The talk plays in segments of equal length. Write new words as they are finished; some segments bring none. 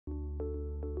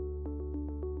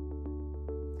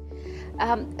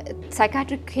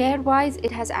Psychiatric care-wise,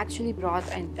 it has actually brought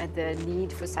the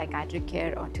need for psychiatric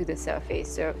care onto the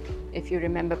surface. So if you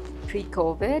remember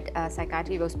pre-COVID,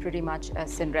 psychiatry was pretty much a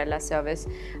Cinderella service.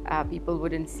 People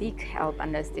wouldn't seek help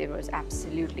unless they was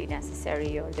absolutely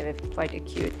necessary or they were quite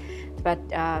acute. But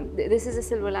this is a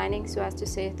silver lining, so as to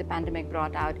say. The pandemic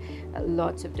brought out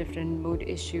lots of different mood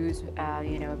issues,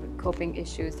 coping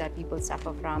issues that people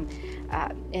suffer from,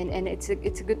 and it's a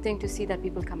good thing to see that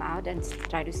people come out and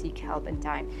try to seek help in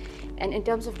time. And in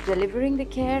terms of delivering the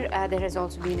care, there has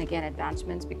also been again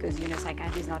advancements, because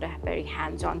psychiatry is not a very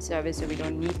hands-on service, so we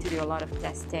don't need to do a lot of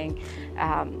testing,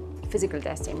 physical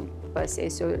testing per se.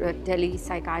 So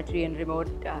tele-psychiatry and remote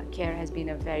care has been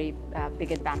a very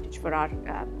big advantage for our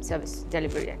service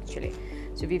delivery actually.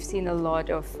 So we've seen a lot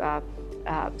of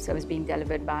service being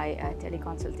delivered by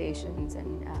teleconsultations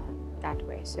and that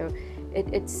way. So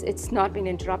it's not been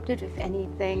interrupted. If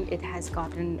anything, it has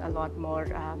gotten a lot more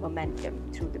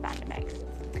momentum through the pandemic.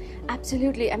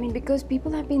 Absolutely. I mean, because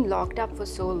people have been locked up for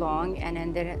so long, and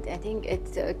I think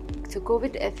so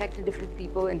COVID affected different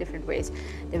people in different ways.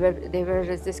 There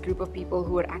was this group of people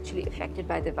who were actually affected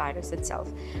by the virus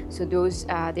itself. So those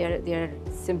their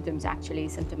symptoms actually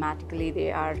symptomatically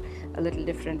they are a little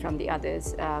different from the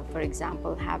others. For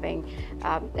example, having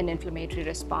an inflammatory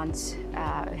response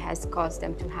has caused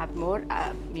them to have more,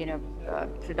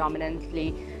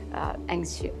 predominantly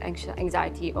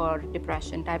anxiety or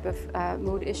depression type of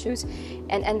mood issues,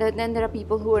 and then there are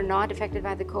people who are not affected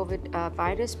by the COVID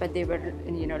virus, but they were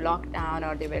locked down,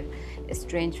 or they were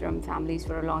estranged from families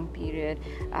for a long period,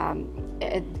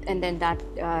 and then that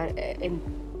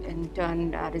in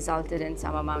turn resulted in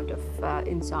some amount of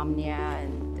insomnia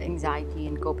and anxiety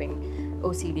and coping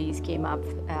OCDs came up.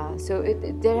 So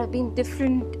there have been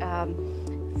different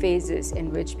phases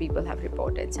in which people have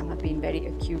reported. Some have been very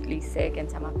acutely sick, and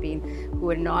some have been who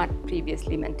were not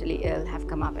previously mentally ill have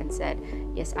come up and said,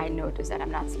 yes, I noticed that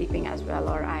I'm not sleeping as well,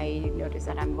 or I noticed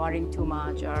that I'm worrying too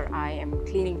much, or I am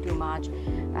cleaning too much.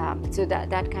 So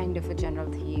that kind of a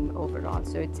general theme overall.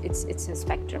 So it's a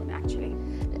spectrum actually.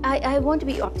 I want to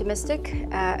be optimistic,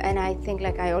 and I think,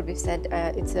 like I always said,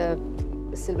 it's a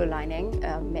silver lining.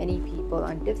 Many people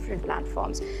on different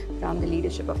platforms, from the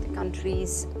leadership of the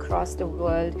countries across the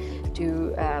world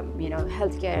to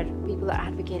healthcare, people are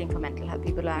advocating for mental health.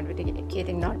 People are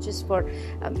advocating not just for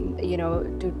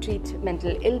to treat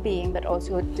mental ill-being, but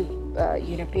also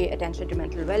to pay attention to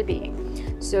mental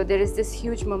well-being. So there is this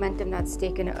huge momentum that's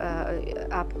taken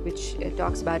up, which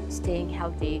talks about staying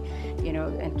healthy,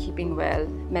 and keeping well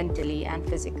mentally and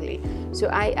physically. So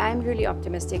I'm really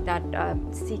optimistic that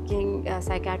seeking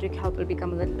psychiatric help will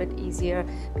become a little bit easier.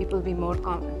 People will be more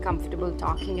comfortable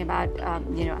talking about,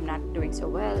 I'm not doing so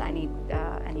well, I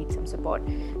need some support.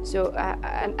 So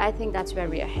I think that's where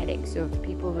we are heading. So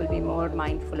people will be more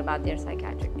mindful about their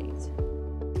psychiatric needs.